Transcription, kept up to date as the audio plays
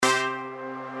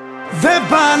Δεν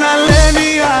πά' να λένε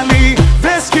οι άλλοι,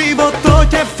 δεν σκύβω το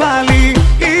κεφάλι.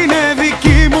 Είναι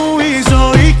δική μου η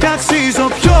ζωή κι αξίζω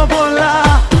πιο πολλά.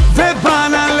 Δεν πά'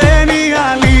 να λένε οι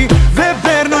άλλοι, δεν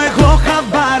παίρνω εγώ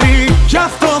χαμπάρι. Γι'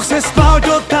 αυτό ξεσπάω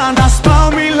κι όταν τα σπάω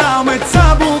μιλάω με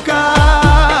τσαμπουκά.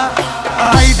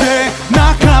 Άιντε να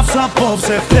κάψω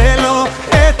απόψε θέλω,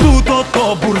 τούτο το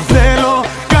μπουρδέλο.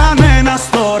 Κανένας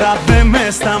τώρα δεν με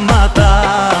σταματά.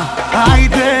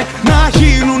 Άιντε να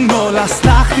γίνουν όλα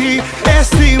στάχτη,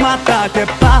 αισθήματα και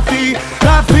πάθη.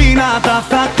 Τα δυνατά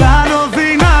θα κάνω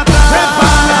δυνατά. Δεν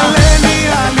πά' να λένε οι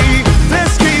άλλοι, δεν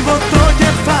σκύβω το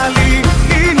κεφάλι.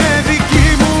 Είναι δική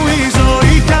μου η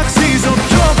ζωή κι αξίζω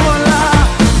πιο πολλά.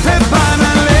 Δεν πά'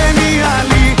 να λένε οι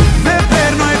άλλοι, δεν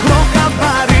παίρνω εγώ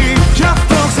χαμπάρι. Γι'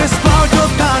 αυτό ξεσπάω κι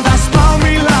όταν τα σπάω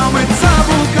μιλάω με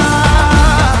τσαμπουκά.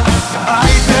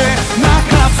 Άιντε να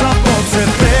κάψω απόψε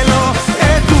θέλω,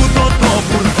 τούτο το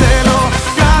μπουρδέλο.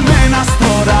 Κανένας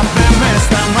τώρα δεν με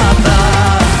σταματά.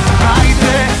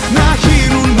 Άιντε να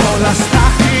γίνουν όλα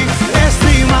στάχτη,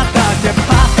 αισθήματα και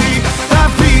πάθη. Τα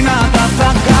δυνατά θα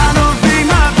κάνω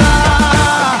δυνατά.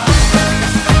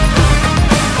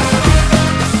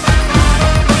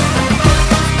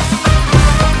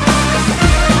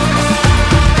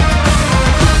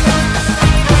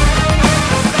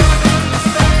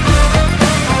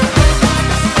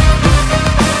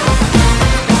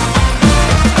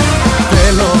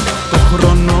 Θέλω το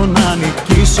χρόνο να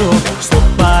νικήσω, στο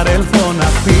παρελθόν να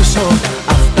αφήσω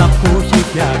αυτά που έχει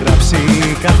διαγράψει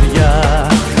η καρδιά.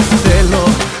 Θέλω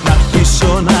να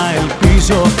αρχίσω να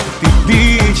ελπίζω, την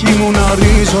τύχη μου να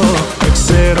ορίζω. Δεν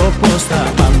ξέρω πως θα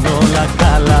πάνε όλα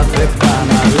καλά. Δεν πά'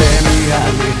 να λένε οι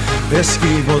άλλοι, δεν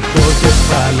σκύβω το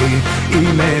κεφάλι.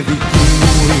 Είναι δική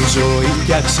μου η ζωή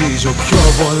κι αξίζω πιο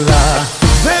πολλά.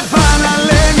 Δεν πά' να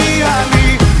λένε οι άλλοι,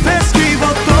 δεν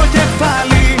σκύβω το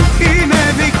κεφάλι. Είναι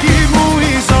δική μου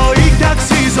η ζωή κι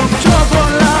αξίζω πιο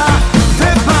πολλά.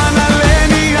 Δεν πά' να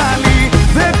λένε οι άλλοι,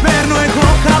 δεν παίρνω εγώ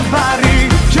χαμπάρι.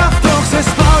 Γι' αυτό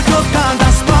ξεσπάω κι όταν τα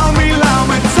σπάω μιλάω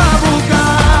με τσαμπουκά.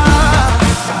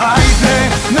 Άιντε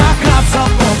να κάψω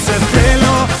απόψε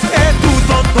θέλω,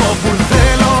 τούτο το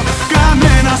μπουρδέλο.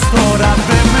 Κανένας τώρα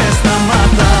δεν με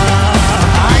σταματά.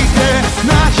 Άιντε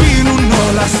να γίνουν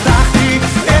όλα στάχτη,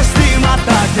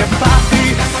 αισθήματα και πάθη.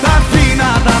 Τα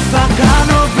δυνατά θα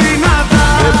κάνω δυνατά.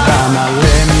 Δεν πά' να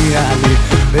λένε οι άλλοι,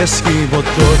 δεν σκύβω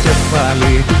το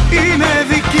κεφάλι. Είναι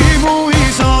δική μου η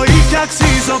ζωή κι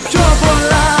αξίζω πιο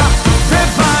πολλά. Δεν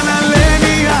πά' να